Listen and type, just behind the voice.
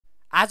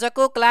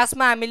आजको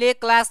क्लासमा हामीले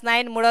क्लास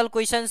 9 मोडल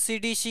क्वेशन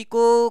सीडीसी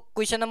को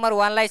क्वेशन नम्बर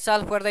 1 लाई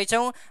सल्भ गर्दै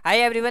छौं। High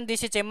everyone,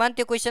 this is Hemant.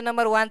 त्यो क्वेशन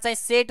नम्बर 1 चाहिँ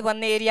सेट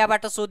भन्ने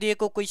एरियाबाट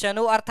सोधिएको क्वेशन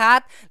हो,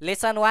 अर्थात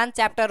लेसन 1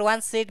 च्याप्टर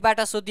 1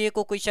 सेटबाट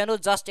सोधिएको क्वेशन हो।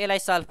 जस्ट यसलाई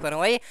सल्भ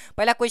गरौँ है।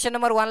 पहिला क्वेशन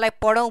नम्बर 1 लाई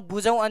पढौं,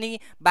 बुझौं अनि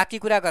बाँकी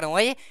कुरा गरौँ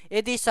है।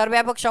 यदि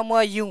सर्वव्यापक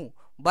समूह यु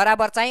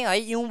बराबर चाहिँ है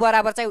यु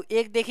बराबर चाहिँ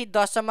 1 देखि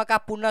 10 सम्मका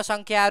पूर्ण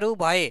संख्याहरू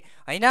भए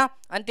हैन,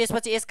 अनि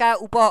त्यसपछि यसका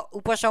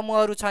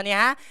उपसमूहहरू छन्।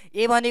 यहाँ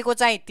ए भनेको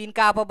चाहिँ 3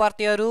 का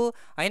अपवर्तीयहरू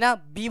हैन,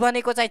 बी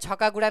भनेको चाहिँ 6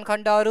 का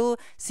गुणनखण्डहरू,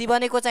 सी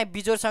भनेको चाहिँ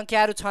बिजोड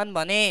संख्याहरू छन्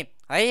भने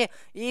है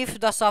if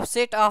the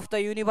subset of the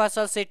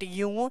universal set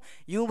you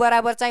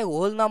बराबर चाहिँ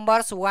होल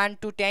नम्बर्स 1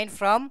 to 10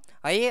 फ्रम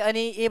है,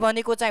 अनि ए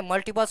भनेको चाहिँ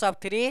मल्टिपल्स अफ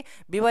 3,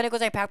 बी भनेको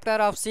चाहिँ फ्याक्टर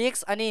अफ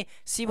 6 अनि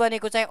सी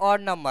भनेको चाहिँ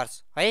अड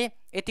नम्बर्स है।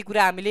 यति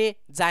कुरा हामीले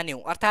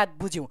जान्यौं, अर्थात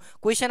बुझ्यौं।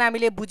 क्वेशन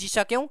हामीले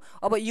बुझिसक्यौं।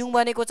 अब यु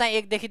भनेको चाहिँ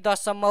 1 देखि 10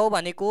 सम्म हो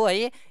भनेको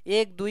है,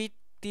 1 2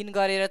 3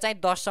 गरेर चाहिँ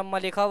 10 सम्म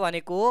लेख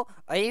भनेको हो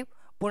है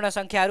पूर्ण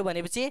संख्याहरू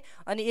भनेपछि।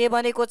 अनि ए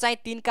भनेको चाहिँ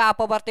 3 का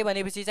अपवर्त्य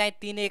भनेपछि चाहिँ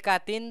 3 एका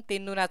 3,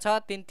 3 दुना 6,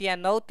 3 तिया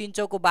 9, 3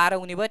 चौको 12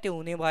 हुने भयो, त्यो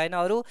हुने भएन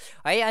अरु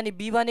है। अनि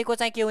बी भनेको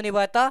चाहिँ के हुने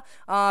भयो त,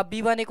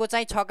 बी भनेको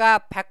चाहिँ 6 का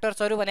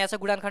फ्याक्टर्सहरू भनेको छ।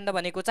 गुणनखण्ड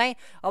भनेको चाहिँ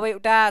अब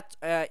एउटा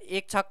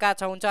 1 छक्का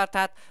 6 हुन्छ,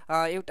 अर्थात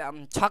एउटा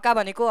छक्का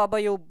भनेको अब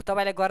यो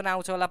तपाईलाई गर्न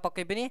आउँछ होला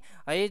पक्कै पनि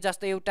है।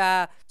 जस्तो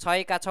एउटा 6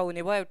 एका 6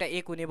 हुने भयो, एउटा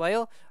 1 हुने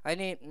भयो,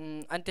 अनि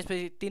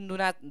त्यसपछि 3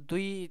 दुना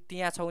 2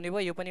 तिया 6 हुने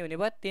भयो, यो पनि हुने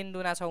भयो, 3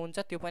 दुना 6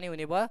 हुन्छ, त्यो पनि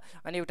हुने भयो,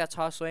 अनि एउटा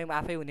 6 स्वयं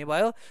आफै हुने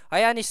भयो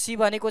है। अनि सी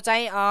भनेको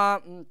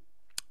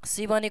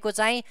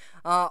चाहिँ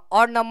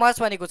अड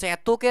नम्बर्स भनेको चाहिँ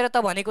यहाँ तोकेर त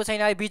भनेको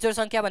छैन है, बिजोड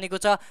संख्या भनेको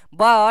छ।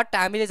 बट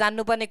हामीले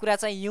जान्नुपर्ने कुरा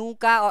चाहिँ यु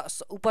का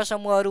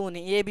उपसमूहहरू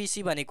हुने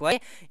एबीसी भनेको है,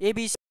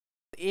 एबीसी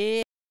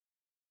ए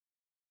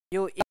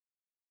यो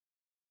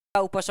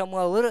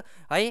उपसमूहहरू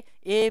है,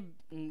 ए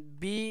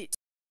बी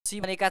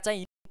सी भनेका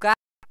चाहिँ यु का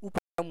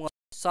उपसमूह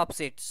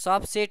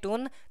सबसेट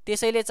हुन्।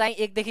 त्यसैले चाहिँ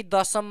 1 देखि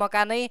 10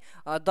 सम्मका नै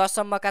 10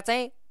 सम्मका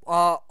चाहिँ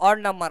अड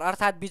नम्बर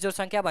अर्थात बिजोड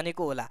संख्या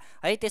भनेको होला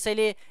है।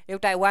 त्यसैले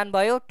एउटा 1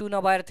 भयो, 2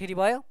 नभएर 3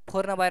 भयो,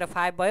 4 नभएर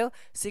 5 भयो,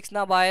 6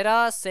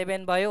 नभएर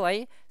 7 भयो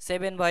है,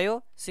 7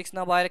 भयो, 6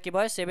 नभएर के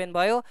भयो 7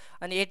 भयो,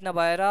 अनि 8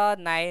 नभएर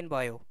 9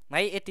 भयो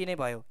है। यति नै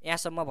भयो,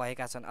 यहाँसम्म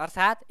भएका छन्,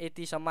 अर्थात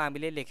यतिसम्म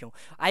हामीले लेख्यौं।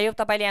 आई होप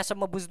तपाईले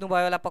यहाँसम्म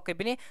बुझ्नुभयो होला पक्कै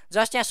पनि।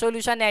 जस्ट यहाँ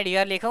सोल्युसन एड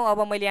हियर लेखौं।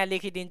 अब मैले यहाँ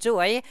लेखिदिन्छु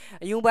है।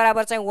 यु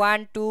बराबर चाहिँ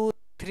 1 2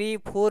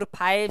 3 4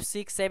 5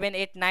 6 7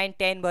 8 9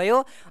 10 भयो,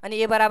 अनि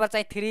ए बराबर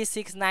चाहिँ 3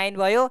 6 9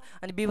 भयो,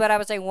 अनि बी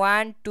बराबर चाहिँ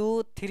 1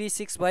 2 3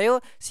 6 भयो,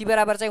 सी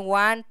बराबर चाहिँ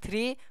 1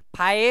 3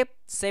 5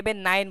 7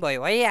 9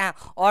 भयो है। यहाँ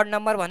अड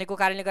नम्बर भनेको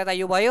कारणले गर्दा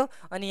यो भयो,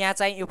 अनि यहाँ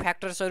चाहिँ यो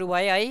फ्याक्टर्सहरू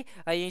भयो है,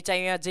 यही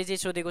चाहिँ यहाँ जे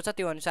सोधेको छ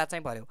त्यो अनुसार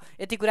चाहिँ भयो।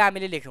 यति कुरा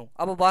हामीले लेख्यौं।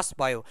 अब बस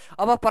भयो।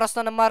 अब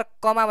प्रश्न नम्बर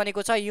कमा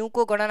भनेको छ यु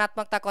को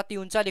गणनात्मकता कति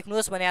हुन्छ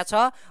लेख्नुहोस् भनेको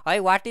छ है।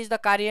 What is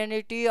the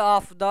कार्डियनिटी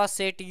of the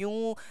set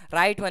you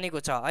right भनेको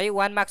छ है।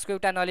 1 मार्क्स को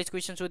एउटा नलेज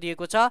क्वेशन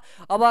सोधिएको छ।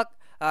 अब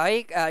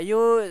है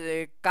यो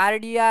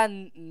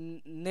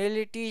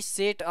कार्डियनिलिटी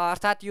सेट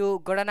अर्थात यो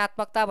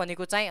गणनात्मकता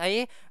भनेको चाहिँ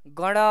है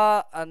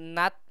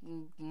गणनात्मकता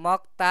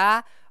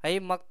है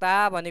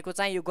मक्ता भनेको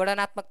चाहिँ यो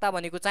गणनात्मकता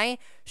भनेको चाहिँ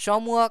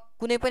समूह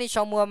कुनै पनि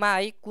समूहमा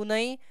है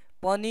कुनै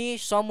पनि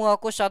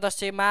समूहको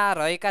सदस्यमा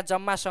रहेका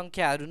जम्मा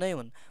संख्याहरू नै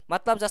हुन्।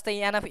 मतलब जस्तै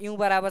यहाँ यु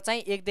बराबर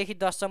चाहिँ 1 देखि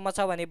 10 सम्म छ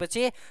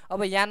भनेपछि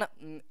अब यहाँ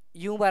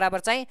यु बराबर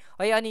चाहिँ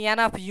है, अनि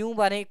यहाँ यु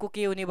भनेको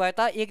के हुने भयो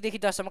त 1 देखि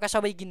 10 सम्मका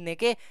सबै गिन्ने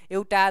के,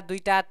 एउटा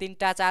दुईटा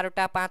तीनटा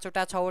चारवटा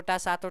पाँचवटा छवटा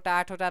सातवटा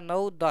आठवटा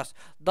 9 10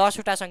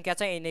 10वटा संख्या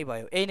चाहिँ यही नै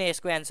भयो। यही नै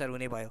यसको एन्सर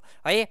हुने भयो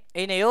है,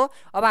 यही नै हो।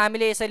 अब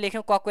हामीले यसरी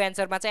लेख्यौं क को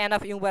एन्सरमा चाहिँ एन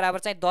अफ यु बराबर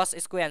चाहिँ 10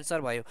 यसको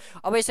एन्सर भयो।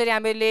 अब यसरी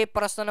हामीले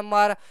प्रश्न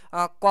नम्बर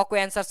क को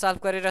एन्सर सल्भ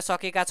गरेर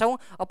सकेका छौं।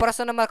 अब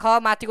प्रश्न नम्बर ख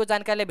माथिको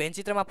जानकारीलाई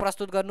भेनचित्रमा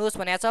प्रस्तुत गर्नुहोस्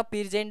भनेको छ।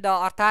 प्रेजेन्ट द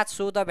अर्थात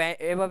show the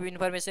above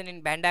information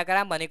in van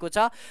diagram भनेको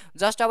छ।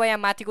 जस्ट अब यहाँ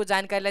माथिको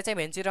जानकारीलाई चाहिँ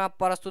भेनचित्रमा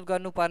प्रस्तुत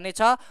गर्नुपर्ने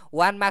छ।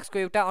 1 मार्क्स को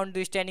एउटा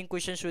अन्डरस्ट्यान्डिङ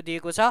क्वेशन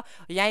सोधिएको छ।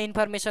 यहाँ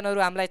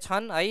इन्फर्मेसनहरु हामीलाई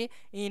छन् है,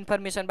 यी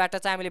इन्फर्मेसनबाट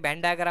चाहिँ हामीले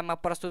भेन डायग्राममा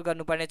प्रस्तुत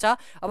गर्नुपर्ने छ।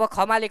 अब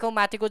खमा लेखौं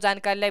माथिको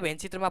जानकारीलाई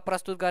भेनचित्रमा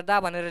प्रस्तुत गर्दा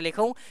भनेर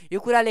लेखौं। यो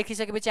कुरा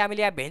लेखिसकेपछि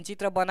हामीले यहाँ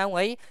भेनचित्र बनाऊ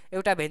है,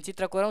 एउटा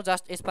भेनचित्र कोरौं।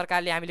 जस्ट यस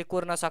प्रकारले हामीले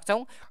कोर्न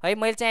सक्छौं है।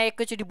 मैले चाहिँ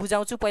एकैचोटी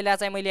बुझाउँछु, पहिला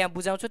चाहिँ मैले यहाँ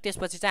बुझाउँछु,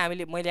 त्यसपछि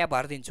चाहिँ मैले यहाँ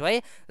भर्दिन्छु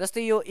है।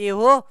 जस्तै यो ए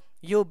हो,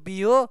 यो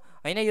बी हो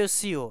हैन, यो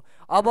सी हो।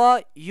 अब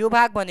यो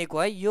भाग भनेको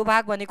है, यो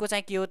भाग भनेको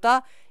चाहिँ के हो त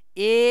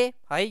ए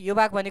है, यो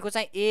भाग भनेको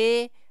चाहिँ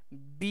ए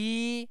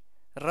बी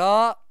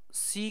र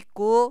सी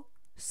को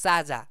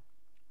साझा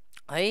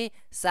है,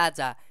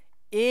 साझा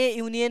A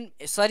union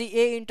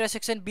A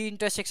intersection be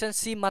intersection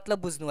C मतलब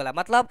बुझ्नु होला।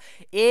 मतलब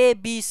ए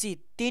बी सी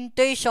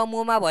तीनटै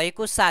समूहमा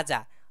भएको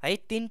साझा है,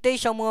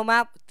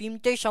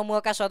 तीनटै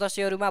समूहका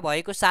सदस्यहरूमा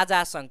भएको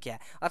साझा संख्या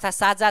अर्थात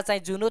साझा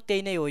चाहिँ जुन हो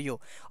त्यही नै हो यो।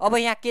 अब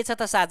यहाँ के छ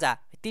त साझा,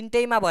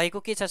 तीनटैमा भएको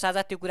के छ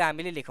साझा त्यो कुरा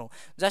हामीले लेखौं।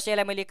 जस्ट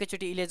यसलाई मैले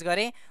एकैचोटी इलेज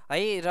गरे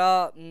है, र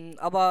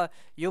अब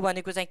यो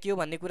भनेको चाहिँ के हो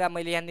भन्ने कुरा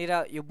मैले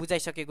यहाँनिर यो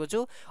बुझाइसकेको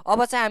छु।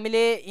 अब चाहिँ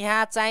हामीले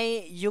यहाँ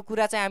चाहिँ यो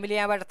कुरा चाहिँ हामीले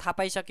यहाँबाट थाहा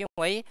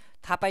पाइसक्यौं है,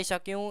 थाहा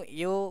पाइसक्यौं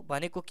यो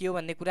भनेको के हो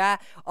भन्ने कुरा।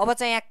 अब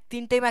चाहिँ यहाँ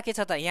तीनटैमा के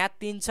छ त, यहाँ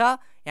 3 छ,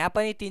 यहाँ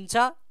पनि 3 छ,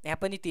 यहाँ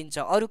पनि 3 छ,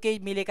 अरु केही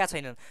मिलेका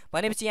छैनन्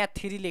भनेपछि यहाँ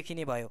 3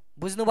 लेखिने भयो।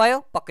 बुझ्नुभयो?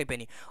 पक्कै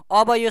पनि।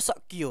 अब यो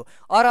सकियो।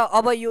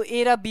 अब यो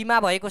ए र बी मा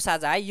भएको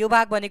साझा है, यो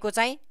भाग भनेको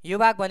चाहिँ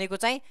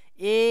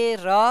ए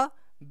र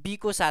बी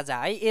को साझा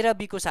है, ए र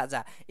बी को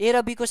साझा। ए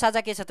र बी को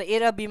साझा के छ त, ए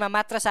र बी मा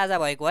मात्र साझा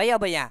भएको है।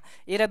 अब यहाँ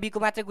ए र बी को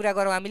मात्र कुरा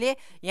गरौँ हामीले,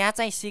 यहाँ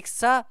चाहिँ 6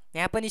 छ,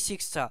 यहाँ पनि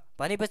 6 छ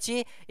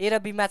भनेपछि ए र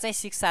बी मा चाहिँ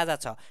 6 साझा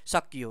छ।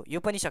 सकियो, यो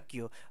पनि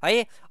सकियो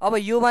है। अब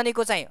यो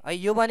भनेको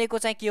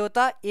चाहिँ के हो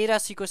त, ए र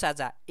सी को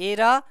साझा,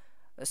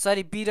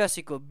 बी र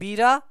सी को, बी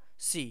र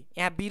सी,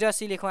 यहाँ बी र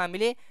सी लेखौँ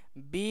हामीले,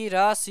 बी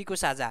र सी को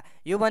साझा।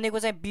 यो भनेको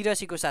चाहिँ बी र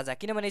सी को साझा,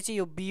 किनभने चाहिँ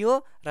यो बी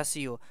हो र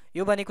सी हो।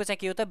 यो भनेको चाहिँ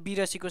के हो त, बी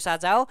र सी को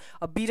साझा हो।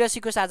 अब बी र सी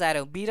को साझा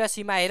हेरौँ, बी र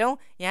सी मा हेरौँ,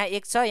 यहाँ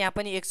 1 छ, यहाँ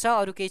पनि 1 छ,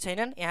 अरु केही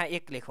छैनन्, यहाँ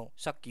 1 लेखौँ।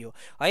 सकियो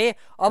है।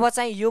 अब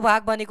चाहिँ यो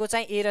भाग भनेको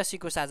चाहिँ ए र सी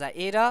को साझा,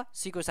 ए र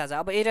सी को साझा।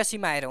 अब ए र सी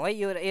मा हेरौँ है,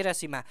 यो ए र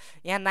सी मा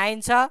यहाँ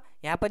 9 छ,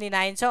 यहाँ पनि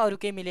 9 छ, अरु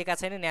केही मिलेका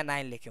छैनन्, यहाँ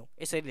 9 लेख्यौँ।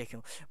 यसरी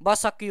लेख्यौँ,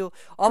 बस सकियो।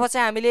 अब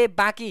चाहिँ हामीले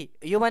बाँकी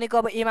यो भनेको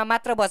अब ए मा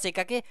मात्र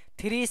बचेका के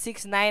 3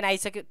 6 9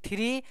 आइसक्यो,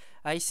 3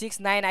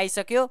 6 9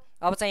 आइसक्यो।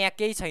 अब चाहिँ यहाँ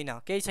केही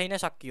छैन,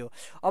 सकियो।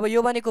 अब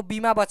यो भनेको बी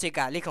मा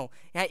बचेका लेखौँ,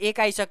 यहाँ 1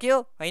 आइसक्यो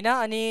हैन,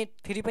 अनि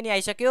 3 पनि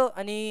आइसक्यो,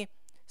 अनि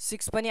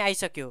 6 पनि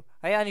आइसक्यो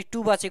है, अनि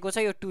 2 बचेको छ,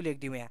 यो 2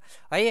 लेखिदिउँ यहाँ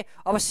है।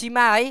 अब सी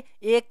मा है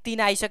 1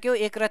 3 आइसक्यो,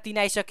 1 र 3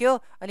 आइसक्यो,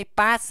 अनि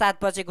 5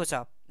 7 बचेको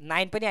छ,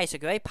 9 पनि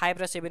आइसक्यो है, 5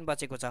 र 7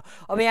 बचेको छ।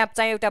 अब यहाँ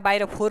चाहिँ एउटा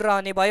बाहिर 4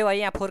 रहने भयो है,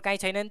 यहाँ 4 कहीँ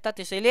छैन नि त,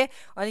 त्यसैले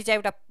अनि चाहिँ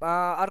एउटा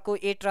अर्को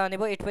 8 रहने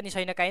भयो, 8 पनि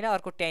छैन कहीँ न,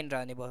 अर्को 10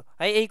 रहने भयो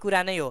है। यही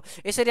कुरा नै हो।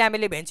 यसरी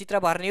हामीले भेनचित्र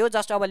भर्ने हो।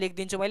 जस्ट अब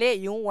लेखिदिन्छु मैले,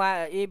 यु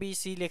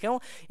एबिसी लेख्यौँ,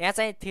 यहाँ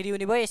चाहिँ 3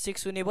 हुने भयो,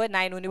 6 हुने भयो,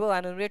 9 हुने भयो,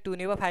 1 हुने भयो, 2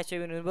 हुने भयो, 5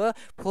 7 हुने भयो,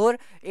 4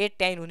 8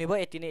 10 हुने भयो।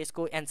 यति नै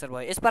यसको एन्सर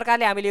भयो। यस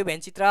प्रकारले हामीले यो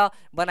भेनचित्र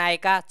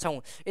बनाएका छौँ।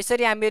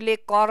 यसरी हामीले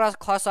क र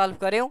ख सल्भ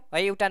गऱ्यौँ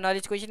है, एउटा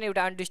नलेज क्वेसन,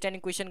 एउटा अन्डरस्ट्यान्डिङ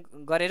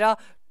क्वेसन गरेर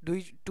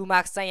 2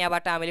 मार्क्स चाहिँ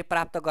यहाँबाट हामीले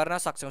प्राप्त गर्न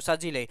सक्छौँ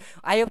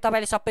सजिलै। आई होप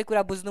तपाईँले सबै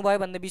कुरा बुझ्नुभयो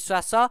भन्ने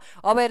विश्वास छ।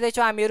 अब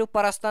हेर्दैछौँ हामीहरू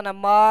प्रश्न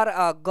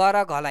नम्बर ग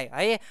र घलाई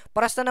है।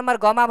 प्रश्न नम्बर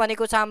गमा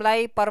भनेको छ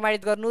हामीलाई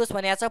प्रमाणित गर्नुहोस्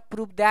भनेको छ,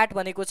 प्रुभ द्याट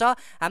भनेको छ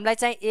हामीलाई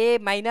चाहिँ ए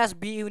माइनस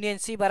बी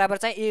युनियन सी बराबर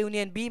चाहिँ A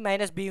union be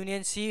minus be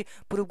union C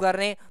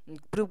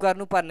prove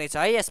गर्नुपर्ने छ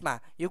है। यसमा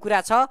यो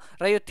कुरा छ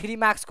र यो 3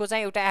 मार्क्सको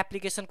चाहिँ एउटा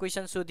एप्लिकेसन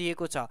क्वेसन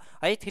सोधिएको छ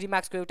है। 3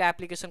 मार्क्सको एउटा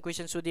एप्लिकेसन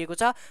क्वेसन सोधिएको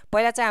छ।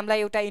 पहिला चाहिँ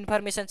हामीलाई एउटा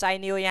इन्फर्मेसन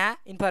चाहिने हो, यहाँ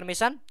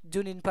इन्फर्मेसन,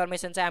 जुन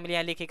इन्फर्मेसन चाहिँ हामीले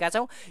यहाँ लेखेका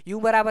छौँ। यु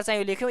बराबर चाहिँ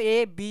यो लेख्यौँ,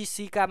 ए बी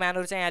सी का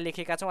मानहरू चाहिँ यहाँ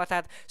लेखेका छौँ,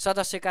 अर्थात्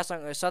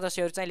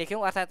सदस्यहरू चाहिँ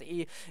लेख्यौँ, अर्थात्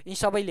यी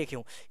सबै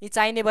लेख्यौँ। यी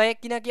चाहिने भए,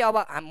 किनकि अब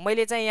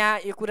मैले चाहिँ यहाँ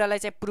यो कुरालाई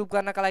चाहिँ प्रुभ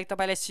गर्नका लागि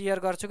तपाईँलाई सेयर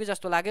गर्छु कि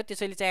जस्तो लाग्यो,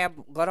 त्यसैले चाहिँ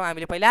यहाँ गरौँ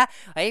हामीले पहिला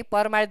है।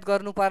 प्रमाणित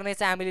गर्नुपर्ने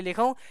चाहिँ हामीले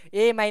लेखौँ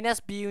ए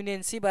माइनस बी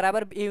युनियन सी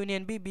बराबर A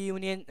union be, be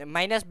union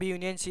minus be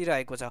union C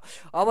रहेको छ।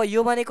 अब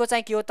यो भनेको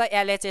चाहिँ के हो त,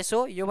 एलएचएस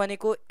हो। यो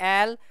भनेको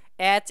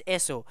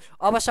एलएचएस हो।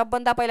 अब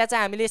सबभन्दा पहिला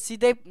चाहिँ हामीले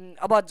सिधै,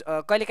 अब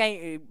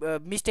कहिलेकाहीँ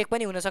मिस्टेक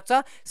पनि हुनसक्छ,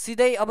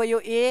 सिधै अब यो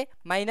ए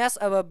माइनस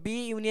अब बी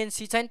युनियन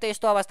सी छ नि त,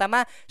 यस्तो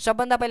अवस्थामा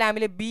सबभन्दा पहिला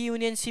हामीले बी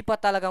युनियन सी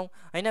पत्ता लगाउँ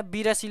हैन।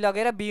 बी र सी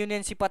लगेर बी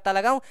युनियन सी पत्ता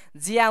लगाउँ,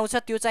 जे आउँछ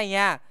त्यो चाहिँ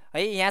यहाँ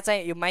है। यहाँ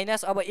चाहिँ यो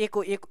माइनस अब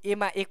ए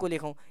मा ए को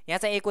लेखौँ, यहाँ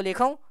चाहिँ ए को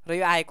लेखौँ र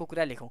यो आएको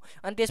कुरा लेखौँ,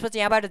 अनि त्यसपछि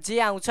यहाँबाट जे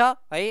आउँछ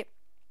है,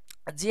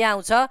 जे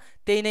आउँछ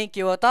त्यही नै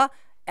के हो त,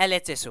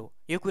 एलएचएस हो।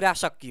 यो कुरा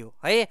सकियो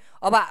है।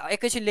 अब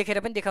एकैछिन लेखेर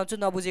पनि देखाउँछु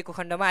नबुझेको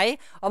खण्डमा है।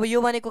 अब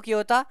यो भनेको के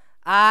हो त,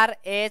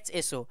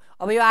 आरएचएस हो।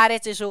 अब यो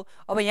आरएचएस हो।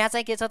 अब यहाँ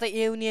चाहिँ के छ त,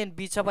 ए युनियन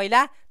बी छ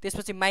पहिला,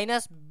 त्यसपछि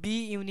माइनस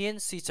बी युनियन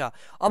सी छ।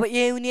 अब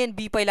ए युनियन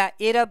बी पहिला,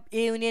 ए र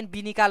ए युनियन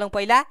बी निकालौँ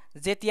पहिला,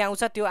 जति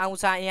आउँछ त्यो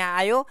आउँछ, यहाँ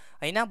आयो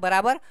हैन,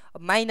 बराबर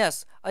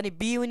माइनस, अनि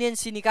बी युनियन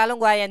सी निकालौँ,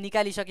 वा यहाँ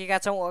निकालिसकेका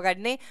छौँ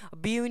अगाडि नै।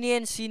 बी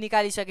युनियन सी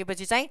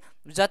निकालिसकेपछि चाहिँ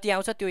जति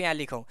आउँछ त्यो यहाँ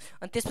लेखौँ,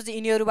 अनि त्यसपछि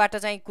यिनीहरूबाट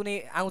चाहिँ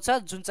कुनै आउँछ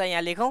जुन चाहिँ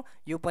यहाँ लेखौँ,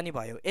 यो पनि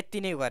भयो। यति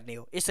नै गर्ने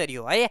हो, यसरी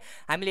हो है।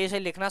 हामीले यसरी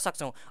लेख्न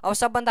सक्छौँ। अब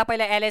सबभन्दा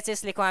पहिला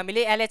एलएचएस लेखौँ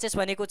हामीले। एलएचएस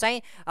भनेको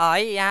चाहिँ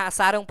है, यहाँ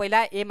सारौँ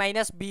पहिला, ए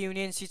माइनस बी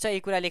युनियन सी छ, यो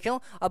कुरा लेख्यौँ।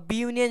 अब बी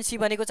युनियन सी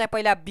भनेको चाहिँ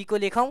पहिला बी को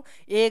लेखौँ,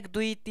 1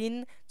 2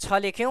 3 6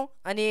 लेख्यौँ,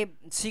 अनि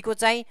सी को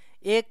चाहिँ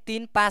 1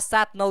 3 5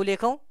 7 9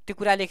 लेखौँ, त्यो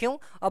कुरा लेख्यौँ।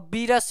 अब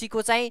बी र सी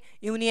को चाहिँ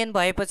युनियन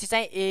भएपछि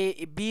चाहिँ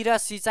ए बी र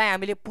सी चाहिँ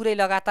हामीले पुरै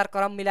लगातार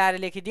क्रम मिलाएर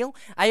लेखिदिउँ।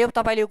 आई होप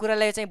तपाईँले यो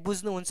कुरालाई चाहिँ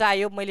बुझ्नुहुन्छ।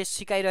 आई होप मैले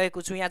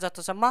सिकाइरहेको छु यहाँ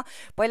जस्तोसम्म।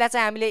 पहिला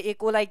चाहिँ हामीले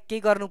एकोलाई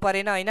केही गर्नु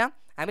परेन हैन,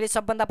 हामीले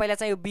सबभन्दा पहिला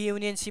चाहिँ यो बी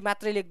युनियन सी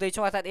मात्रै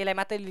लेख्दैछौँ, अर्थात् यसलाई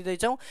मात्रै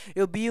लिँदैछौँ।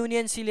 यो बी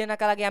युनियन सी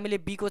लिनका लागि हामीले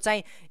बी को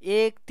चाहिँ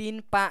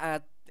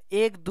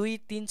 1 2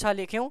 3 6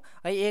 लेख्यौँ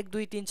है, 1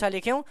 2 3 6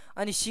 लेख्यौँ,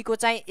 अनि सी को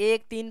चाहिँ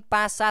 1 3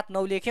 5 7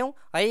 9 लेख्यौँ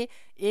है,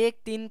 1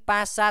 3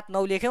 5 7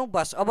 9 लेख्यौँ।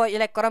 बस अब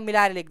यसलाई क्रम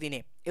मिलाएर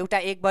लेखिदिने। एउटा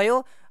 1 भयो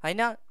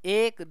हैन,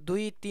 1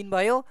 2 3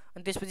 भयो,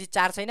 अनि त्यसपछि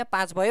 4 छैन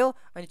 5 भयो,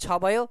 अनि 6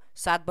 भयो,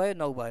 7 भयो,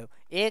 9 भयो,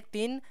 1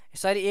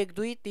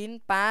 2 3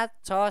 5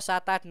 6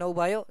 7 8 9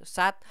 भयो,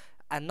 7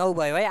 9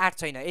 भयो है, 8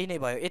 छैन, यही नै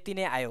भयो। यति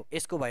नै आयो,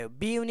 यसको भयो।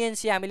 बी युनियन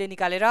सी हामीले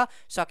निकालेर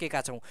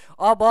सकेका छौँ।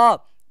 अब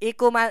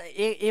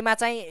एमा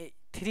चाहिँ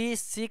 3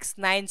 6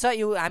 9 छ,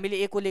 यो हामीले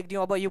ए को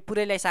लेखिदिउँ। अब यो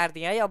पुरैलाई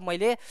सार्दिएँ है। अब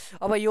मैले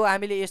अब यो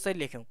हामीले यसरी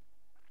लेख्यौँ,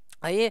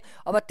 है।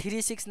 अब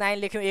 369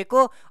 लेख्यौँ A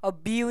को।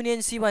 अब B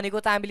युनियन C भनेको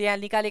त हामीले यहाँ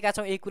निकालेका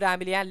छौँ, यही कुरा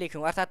हामीले यहाँ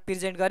लेख्यौँ अर्थात्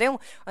प्रेजेन्ट गऱ्यौँ।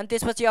 अनि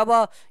त्यसपछि अब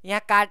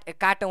यहाँ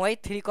काटौँ है,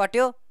 3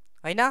 कट्यो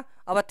हैन।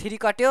 अब 3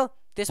 कट्यो,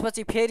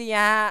 त्यसपछि फेरि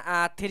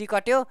यहाँ 3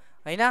 कट्यो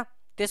हैन।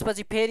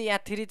 त्यसपछि फेरि यहाँ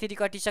 3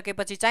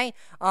 कटिसकेपछि चाहिँ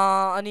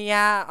अनि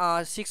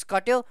यहाँ 6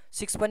 कट्यो,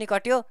 6 पनि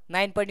कट्यो,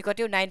 9 पनि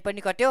कट्यो, 9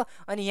 पनि कट्यो।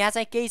 अनि यहाँ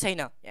चाहिँ केही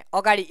छैन,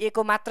 अगाडि A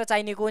को मात्र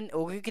चाहिनेको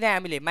हो कि किन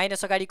हामीले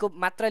माइनस अगाडिको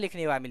मात्र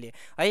लेख्ने हो हामीले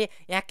है।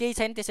 यहाँ केही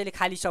छैन, त्यसैले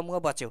खाली समूह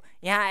बच्यो।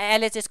 यहाँ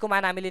LHS को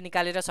मान हामीले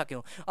निकालेर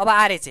सक्यौँ। अब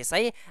RHS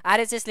है,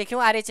 RHS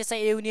लेख्यौँ। RHS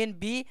चाहिँ A union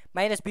B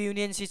minus B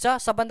union C छ।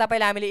 सबभन्दा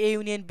पहिला हामीले A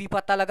युनियन B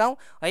पत्ता लगाउँ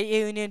है।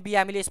 A युनियन B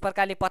हामीले यस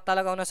प्रकारले पत्ता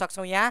लगाउन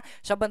सक्छौँ। यहाँ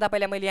सबभन्दा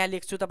पहिला मैले यहाँ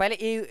लेख्छु तपाईँले,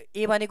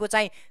 A भनेको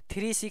चाहिँ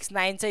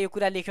 369 छ, यो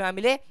कुरा लेख्यौँ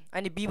हामीले।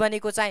 अनि B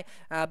भनेको चाहिँ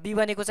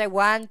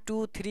 1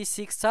 2 3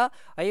 6 छ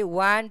है,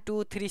 1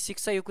 2 3 6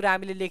 छ, यो कुरा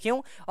हामीले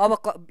लेख्यौँ। अब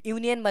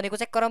युनियन भनेको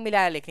चाहिँ क्रम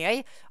मिलाएर लेख्ने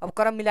है। अब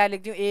क्रम मिलाएर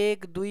लेख्दिउँ,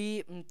 1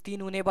 2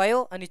 3 हुने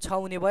भयो, अनि 6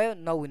 हुने भयो,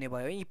 9 हुने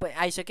भयो, यी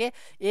आइसके।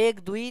 1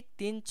 2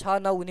 3 6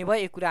 9 हुने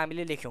भयो, यो कुरा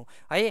हामीले लेख्यौँ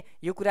है,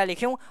 यो कुरा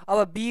लेख्यौँ।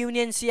 अब B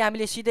युनियन C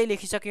हामीले सिधै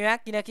लेखिसक्यौँ यहाँ,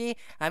 किनकि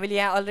हामीले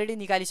यहाँ अलरेडी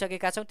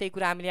निकालिसकेका छौँ, त्यही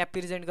कुरा हामीले यहाँ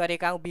प्रेजेन्ट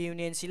गरेका हौँ। B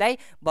युनियन C लाई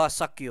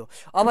बस सकियो।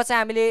 अब चाहिँ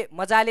हामीले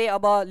मजाले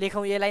अब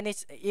लेखौँ, यसलाई नै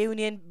A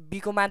युनियन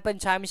B को मान पनि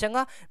छ हामीसँग,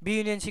 B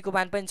युनियन C को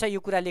मान पनि छ, यो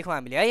कुरा लेखौँ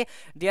हामीले है।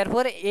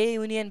 Therefore A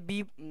union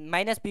B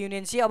minus B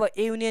union C। अब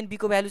A युनियन B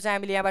को भ्यालु चाहिँ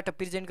हामीले यहाँबाट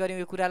प्रेजेन्ट गऱ्यौँ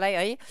यो कुरालाई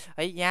है।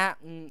 यहाँ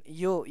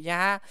यो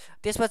यहाँ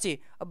त्यसपछि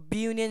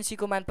B युनियन C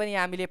को मान पनि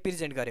हामीले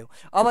प्रेजेन्ट गऱ्यौँ।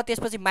 अब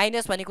त्यसपछि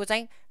माइनस भनेको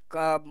चाहिँ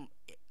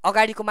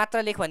अगाडिको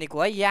मात्र लेख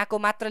भनेको है, यहाँको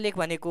मात्र लेख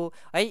भनेको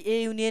है,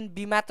 A युनियन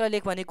B मात्र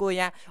लेख भनेको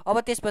यहाँ। अब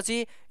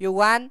त्यसपछि यो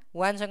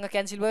 1 सँग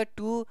क्यान्सल भयो,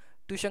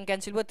 2 सँग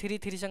क्यान्सल भयो,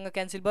 3 सँग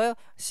क्यान्सल भयो,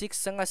 6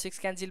 सँग 6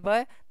 क्यान्सल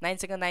भयो, 9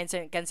 सँग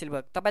 9 क्यान्सल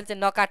भयो। तपाईँले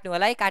चाहिँ नकाट्नु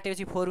होला है,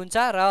 काटेपछि 4 हुन्छ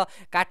र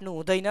काट्नु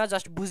हुँदैन,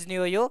 जस्ट बुझ्ने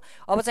हो यो।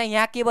 अब चाहिँ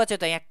यहाँ के बच्यो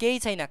त, यहाँ केही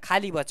छैन,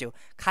 खाली बच्यो।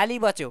 खाली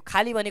बच्यो,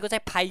 खाली भनेको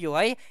चाहिँ 5 हो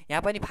है,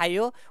 यहाँ पनि 5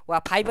 हो। वा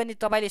 5 पनि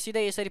तपाईँले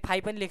सिधै यसरी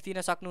 5 पनि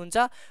लेखिदिन सक्नुहुन्छ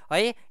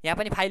है, यहाँ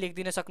पनि 5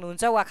 लेखिदिन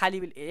सक्नुहुन्छ, वा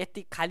खाली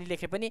यति खाली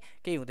लेखे पनि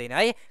केही हुँदैन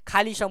है।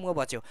 खाली समूह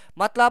बच्यो,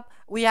 मतलब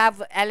वी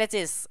हेभ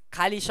LHS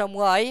खाली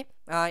समूह है।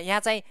 यहाँ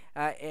चाहिँ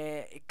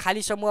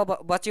खाली समूह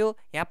बच्यो,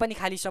 यहाँ पनि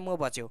खाली समूह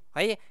बच्यो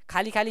है।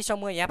 खाली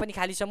समूह, यहाँ पनि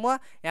खाली समूह,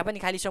 यहाँ पनि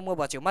खाली समूह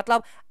बच्यो।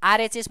 मतलब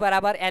RHS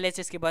बराबर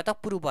LHS के भयो त,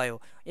 प्रुभ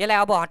भयो। यसलाई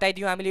अब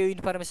हटाइदिउँ हामीले, यो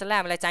इन्फर्मेसनलाई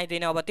हामीलाई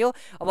चाहिँदैन अब त्यो।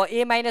 अब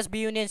A minus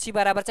B union C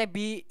बराबर चाहिँ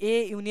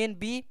A union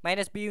B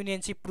minus B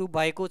union C prove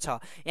भएको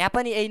छ। यहाँ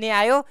पनि यही नै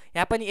आयो,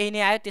 यहाँ पनि यही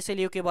नै आयो,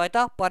 त्यसैले यो के भयो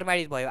त,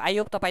 प्रमाणित भयो। आई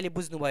होप तपाईँले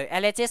बुझ्नुभयो।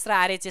 LHS र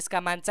RHS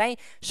का मान चाहिँ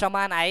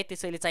समान आए,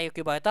 त्यसैले चाहिँ यो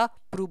के भयो त,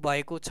 प्रुभ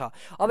भएको छ।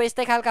 अब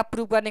यस्तै खालका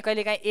प्रुभ गर्ने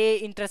कहिलेकाहीँ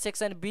A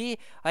इन्टरसेक्सन B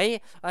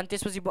है, अनि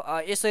त्यसपछि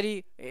यसरी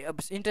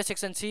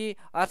इन्टरसेक्सन C,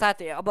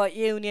 अर्थात् अब A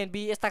युनियन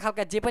B, यस्ता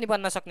खालका जे पनि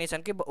बन्न सक्ने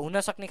छन् कि हुन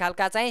सक्ने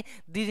खालका चाहिँ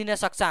दिदिन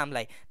सक्छ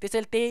हामीलाई।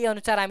 त्यसैले त्यही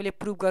अनुसार हामीले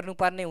प्रुभ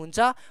गर्नुपर्ने हुन्छ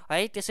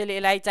है। त्यसैले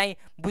यसलाई चाहिँ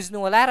बुझ्नु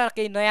होला, र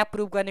केही नयाँ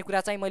प्रुभ गर्ने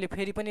कुरा चाहिँ मैले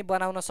फेरि पनि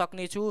बनाउन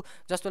सक्ने छु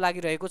जस्तो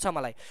लागिरहेको छ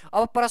मलाई।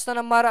 अब प्रश्न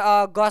नम्बर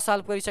ग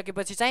सल्भ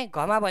गरिसकेपछि चाहिँ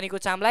घमा भनेको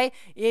छ हामीलाई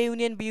A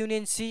union B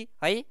union C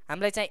है,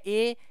 हामीलाई चाहिँ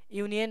A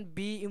union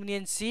B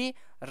union C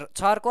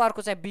छ,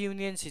 अर्को चाहिँ B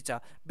युनियन C छ।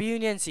 B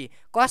युनियन C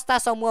कस्ता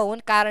समूह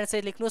हुन्, कारण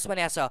चाहिँ लेख्नुहोस्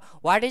भनेको छ।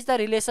 What is the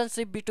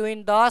relationship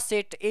between the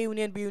set A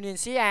union B union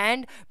C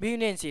and B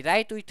union C,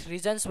 right with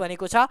reasons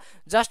भनेको छ।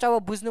 जस्ट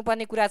अब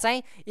बुझ्नुपर्ने कुरा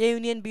चाहिँ A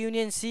union B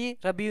union C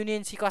र B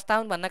युनियन C कस्ता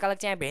हुन् भन्नका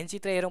लागि चाहिँ भेन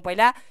चित्र हेरौँ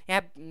पहिला।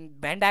 यहाँ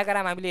भेन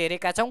डायग्राम हामीले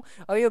हेरेका छौँ।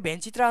 अब यो भेन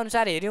चित्र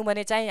अनुसार हेऱ्यौँ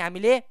भने चाहिँ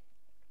हामीले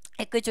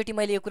एकैचोटि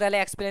मैले यो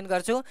कुरालाई एक्सप्लेन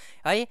गर्छु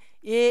है।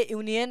 A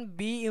union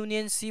B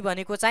union C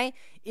भनेको चाहिँ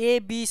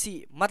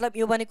ABC, मतलब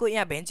यो भनेको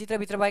यहाँ भेन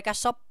चित्रभित्र भएका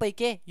सबै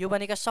के, यो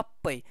भनेको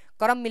सबै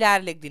क्रम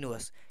मिलाएर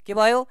लेखिदिनुहोस्। के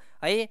भयो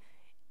है,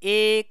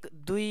 1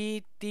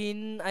 2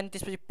 3 अनि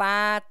त्यसपछि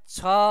 5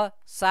 6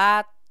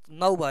 7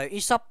 9 भयो, यी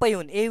सबै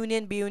हुन् A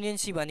union B union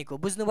C भनेको।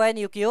 बुझ्नुभयो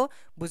नि, यो के हो,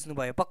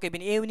 बुझ्नुभयो पक्कै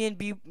पनि। A union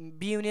B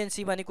union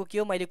C भनेको के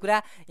हो, मैले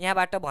कुरा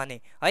यहाँबाट भने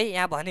है,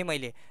 यहाँ भने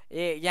मैले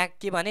यहाँ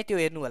के भने त्यो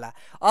हेर्नु होला।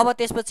 अब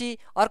त्यसपछि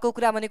अर्को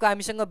कुरा भनेको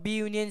हामीसँग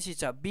B युनियन C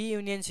छ। B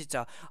युनियन C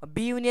छ,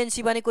 B युनियन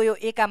C भनेको यो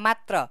एका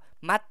मात्र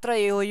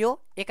यो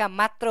एका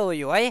मात्र हो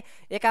यो है,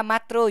 एका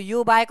मात्र हो,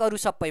 यो बाहेक अरू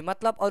सबै,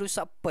 मतलब अरू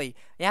सबै।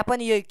 यहाँ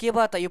पनि यो के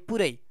भयो त, यो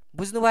पुरै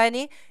बुझ्नुभयो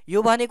नि।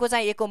 यो भनेको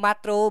चाहिँ एको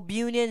मात्र हो।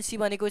 B युनियन C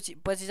भनेको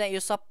पछि चाहिँ यो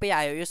सबै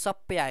आयो, यो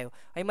सबै आयो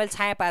है। मैले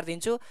छाया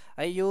पारिदिन्छु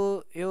है, यो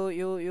यो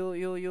यो यो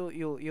यो यो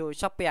यो यो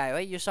सबै आयो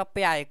है, यो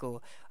सबै आएको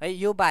हो है।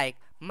 यो बाहेक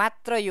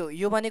मात्र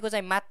यो भनेको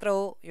चाहिँ मात्र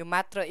हो, यो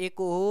मात्र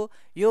एको हो,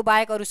 यो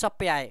बाहेक अरू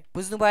सबै आए।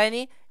 बुझ्नुभयो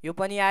नि, यो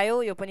पनि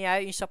आयो, यो पनि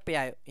आयो, यी सबै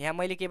आयो। यहाँ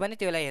मैले के भने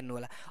त्यसलाई हेर्नु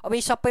होला। अब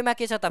यी सबैमा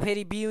के छ त,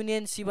 फेरि B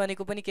युनियन C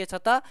भनेको पनि के छ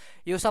त,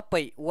 यो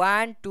सबै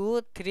 1 2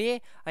 3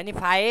 अनि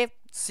 5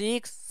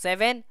 6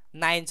 7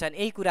 9 छन्,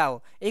 यही कुरा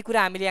हो। यही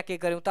कुरा हामीले यहाँ के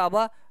गऱ्यौँ त,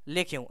 अब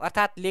लेख्यौँ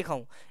अर्थात्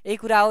लेखौँ। यही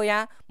कुरा हो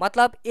यहाँ,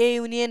 मतलब A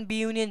union be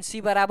union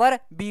C बराबर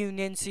बी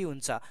युनियन सी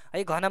हुन्छ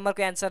है। घ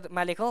नम्बरको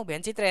एन्सरमा लेखौँ।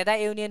 ध्यानचित्र हेर्दा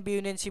A union be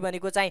union C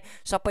भनेको चाहिँ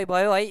सबै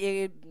भयो है,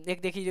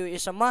 एकदेखि यो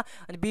यसम्म,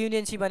 अनि बी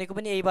युनियन सी भनेको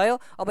पनि यही भयो।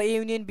 अब A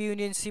union be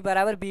union C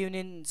बराबर बी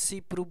युनियन सी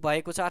प्रुफ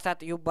भएको छ,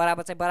 अर्थात् यो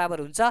बराबर चाहिँ बराबर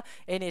हुन्छ।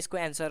 यही नै यसको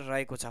एन्सर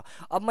रहेको छ।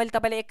 अब मैले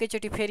तपाईँलाई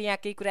एकैचोटि फेरि यहाँ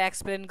केही कुरा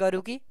एक्सप्लेन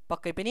गरौँ कि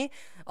पक्कै पनि।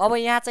 अब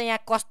यहाँ चाहिँ यहाँ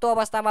कस्तो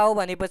अवस्थामा हो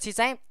भनेपछि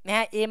चाहिँ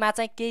यहाँ एमा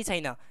चाहिँ केही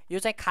छैन, यो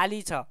चाहिँ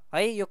खाली छ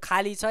है, यो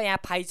खाली छ, यहाँ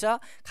फाइ छ,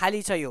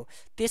 खाली छ यो,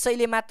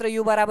 त्यसैले मात्र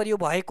यो बराबर यो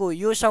भएको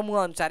यो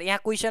समूह अनुसार यहाँ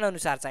क्वेसन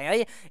अनुसार चाहिँ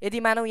है। यदि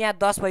मानौँ यहाँ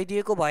 10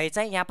 भइदिएको भए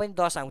चाहिँ यहाँ पनि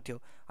 10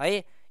 आउँथ्यो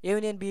है, ए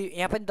युनियन बी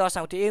यहाँ पनि 10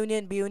 आउँथ्यो। A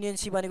union be union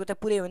C भनेको त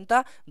पुरै हो नि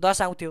त,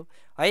 10 आउँथ्यो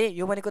है।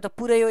 यो भनेको त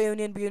पुरै हो, A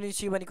union be union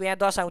C भनेको यहाँ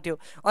 10 आउँथ्यो।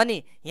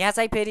 अनि यहाँ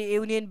चाहिँ फेरि A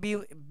union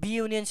be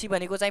union C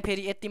भनेको चाहिँ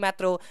फेरि यति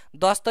मात्र हो,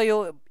 10 त यो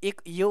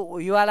एक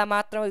यो वाला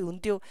मात्र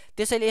हुन्थ्यो,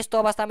 त्यसैले यस्तो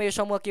अवस्थामा यो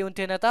समूह के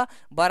हुन्थेन त,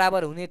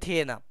 बराबर हुने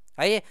थिएन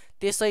है।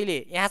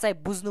 त्यसैले यहाँ चाहिँ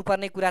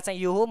बुझ्नुपर्ने कुरा चाहिँ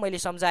यो हो, मैले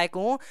सम्झाएको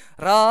हुँ।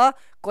 र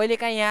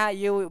कहिलेकाहीँ यहाँ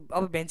यो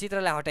अब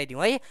भेन्चित्रलाई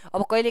हटाइदिउँ है।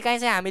 अब कहिलेकाहीँ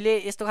चाहिँ हामीले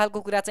यस्तो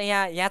खालको कुरा चाहिँ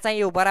यहाँ चाहिँ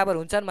यो बराबर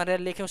हुन्छन् भनेर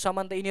लेख्यौँ,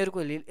 सम्बन्ध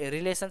यिनीहरूको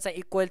रिलेसन चाहिँ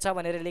इक्वल छ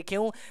भनेर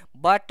लेख्यौँ।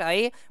 बट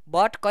है,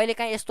 बट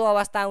कहिलेकाहीँ यस्तो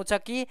अवस्था आउँछ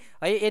कि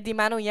है, यदि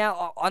मानौँ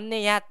यहाँ अन्य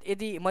यहाँ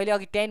यदि मैले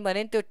अघि 10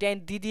 भने नि त्यो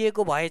 10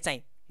 दिदिएको भए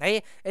चाहिँ है,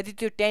 यदि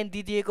त्यो 10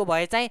 दिदिएको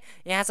भए चाहिँ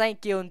यहाँ चाहिँ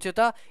के हुन्थ्यो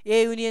त,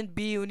 A union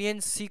be union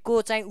C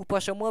को चाहिँ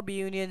उपसमूह बी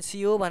युनियन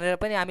सी हो भनेर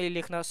पनि हामीले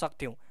लेख्न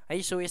सक्थ्यौँ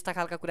है। सो यस्ता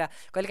खालका कुरा,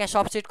 कहिलेकाहीँ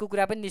सबसेटको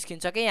कुरा पनि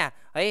निस्किन्छ कि यहाँ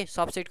है,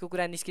 सबसेटको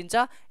कुरा निस्किन्छ,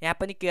 यहाँ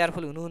पनि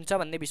केयरफुल हुनुहुन्छ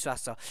भन्ने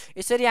विश्वास छ।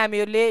 यसरी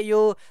हामीहरूले यो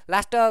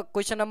लास्ट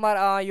क्वेसन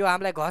नम्बर यो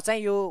हामीलाई घ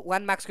चाहिँ यो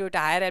 1 मार्क्सको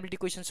एउटा हायर एबिलिटी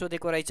क्वेसन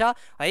सोधेको रहेछ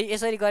है।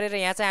 यसरी गरेर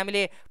यहाँ चाहिँ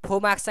हामीले 4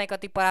 मार्क्स चाहिँ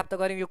कति प्राप्त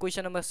गऱ्यौँ यो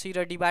क्वेसन नम्बर सी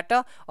र डीबाट।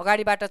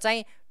 अगाडिबाट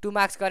चाहिँ 2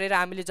 मार्क्स गरेर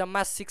हामीले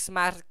जम्मा 6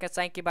 मार्क्स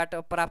चाहिँ केबाट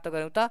प्राप्त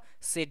गऱ्यौँ त,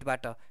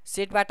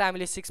 सेटबाट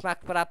हामीले 6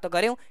 मार्क्स प्राप्त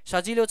गऱ्यौँ।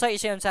 सजिलो छ,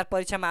 यसै अनुसार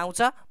परीक्षामा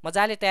आउँछ,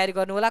 मजाले तयारी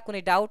गर्नु होला।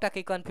 कुनै डाउट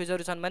केही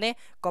कन्फ्युजहरू छन् भने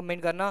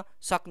कमेन्ट गर्न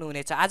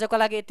सक्नुहुनेछ। आजको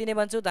लागि यति नै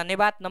भन्छु,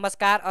 धन्यवाद,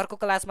 नमस्कार। अर्को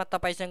क्लासमा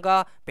तपाईसँग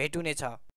भेट हुनेछ।